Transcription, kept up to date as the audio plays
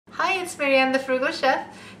Hi, it's Marianne the Frugal Chef.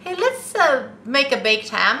 Hey, let's make a baked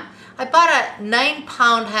ham. I bought a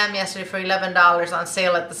 9-pound ham yesterday for $11 on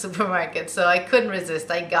sale at the supermarket, so I couldn't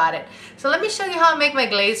resist. I got it. So let me show you how I make my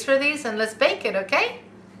glaze for these and let's bake it, okay?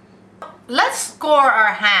 Let's score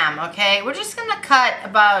our ham, okay? We're just gonna cut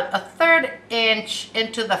about 1/3 inch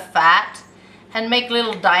into the fat and make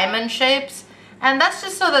little diamond shapes. And that's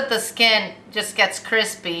just so that the skin just gets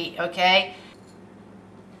crispy, okay?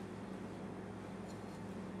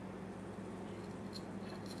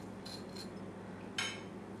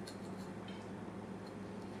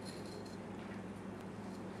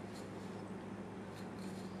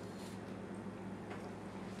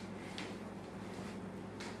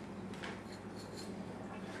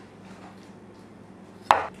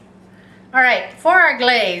 All right, for our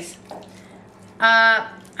glaze, I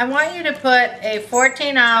want you to put a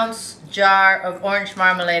 14-ounce jar of orange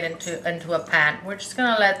marmalade into a pan. We're just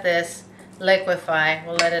gonna let this liquefy.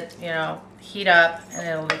 We'll let it, heat up and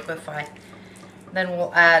it'll liquefy. Then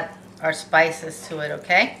we'll add our spices to it,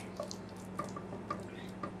 okay?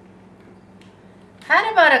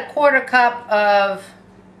 Add about 1/4 cup of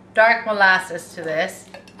dark molasses to this.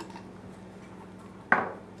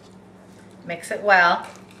 Mix it well.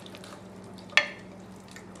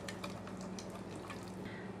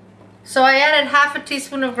 So I added 1/2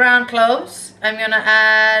 teaspoon of ground cloves. I'm gonna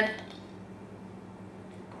add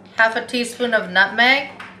 1/2 teaspoon of nutmeg.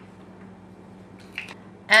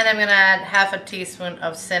 And I'm gonna add 1/2 teaspoon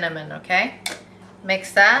of cinnamon, okay?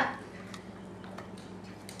 Mix that.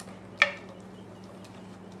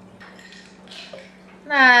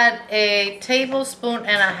 Add 1.5 tablespoons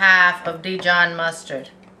of Dijon mustard.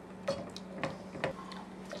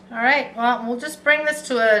 All right, well, we'll just bring this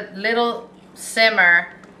to a little simmer.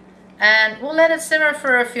 And we'll let it simmer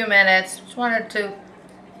for a few minutes. Just wanted to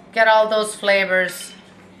get all those flavors,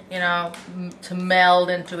 to meld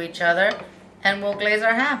into each other. And we'll glaze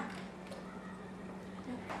our ham.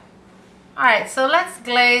 Alright, so let's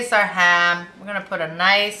glaze our ham. We're going to put a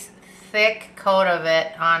nice thick coat of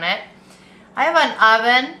it on it. I have an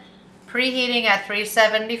oven preheating at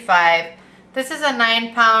 375. This is a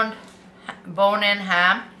 9-pound bone-in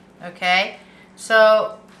ham. Okay,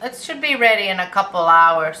 so it should be ready in a couple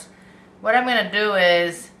hours. What I'm going to do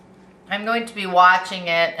is I'm going to be watching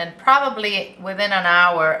it, and probably within an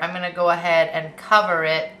hour I'm going to go ahead and cover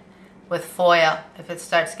it with foil if it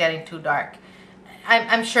starts getting too dark.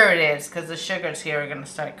 I'm sure it is, because the sugars here are going to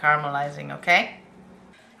start caramelizing, okay?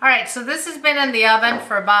 Alright, so this has been in the oven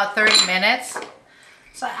for about 30 minutes.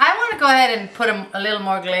 So I want to go ahead and put a little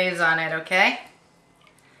more glaze on it, okay?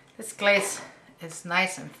 This glaze is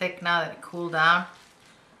nice and thick now that it cooled down.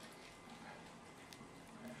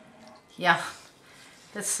 Yeah,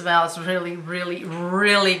 this smells really, really,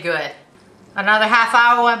 really good. Another half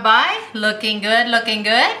hour went by. Looking good, looking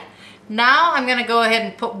good. Now I'm gonna go ahead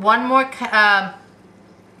and put one more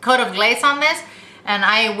coat of glaze on this, and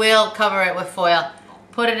I will cover it with foil.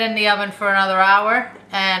 Put it in the oven for another hour,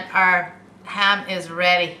 and our ham is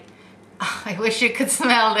ready. I wish you could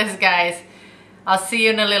smell this, guys. I'll see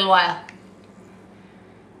you in a little while.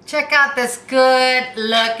 Check out this good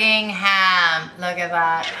looking ham. Look at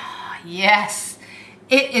that. Yes,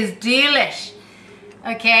 it is delish.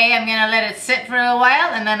 Okay, I'm gonna let it sit for a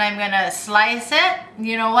while and then I'm gonna slice it.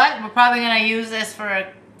 You know what? We're probably gonna use this for a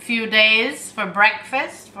few days for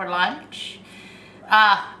breakfast, for lunch.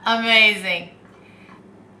 Amazing.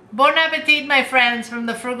 Bon appetit, my friends, from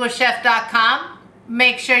thefrugalchef.com.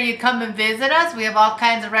 Make sure you come and visit us. We have all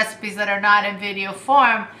kinds of recipes that are not in video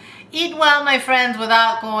form. Eat well, my friends,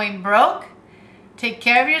 without going broke. Take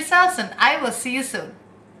care of yourselves, and I will see you soon.